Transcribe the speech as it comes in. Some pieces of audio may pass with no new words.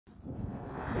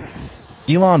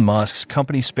Elon Musk's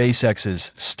company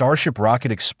SpaceX's Starship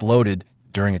rocket exploded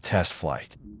during a test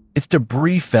flight. Its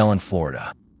debris fell in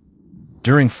Florida.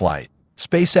 During flight,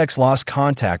 SpaceX lost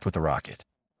contact with the rocket,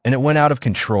 and it went out of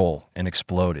control and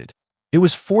exploded. It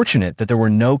was fortunate that there were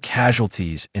no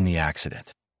casualties in the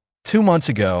accident. 2 months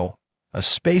ago, a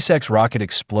SpaceX rocket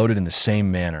exploded in the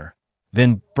same manner.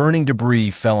 Then burning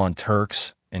debris fell on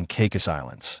Turks and Caicos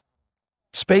Islands.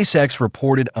 SpaceX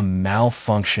reported a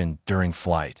malfunction during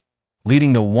flight,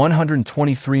 leading the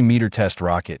 123-meter test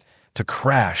rocket to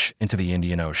crash into the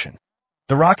Indian Ocean.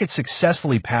 The rocket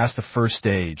successfully passed the first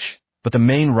stage, but the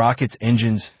main rocket's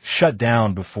engines shut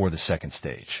down before the second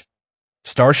stage.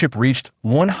 Starship reached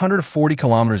 140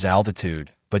 kilometers altitude,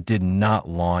 but did not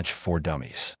launch for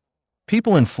dummies.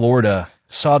 People in Florida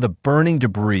saw the burning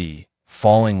debris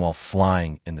falling while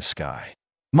flying in the sky.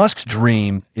 Musk's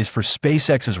dream is for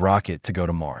SpaceX's rocket to go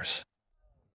to Mars.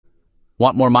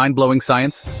 Want more mind-blowing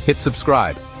science? Hit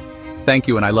subscribe. Thank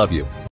you and I love you.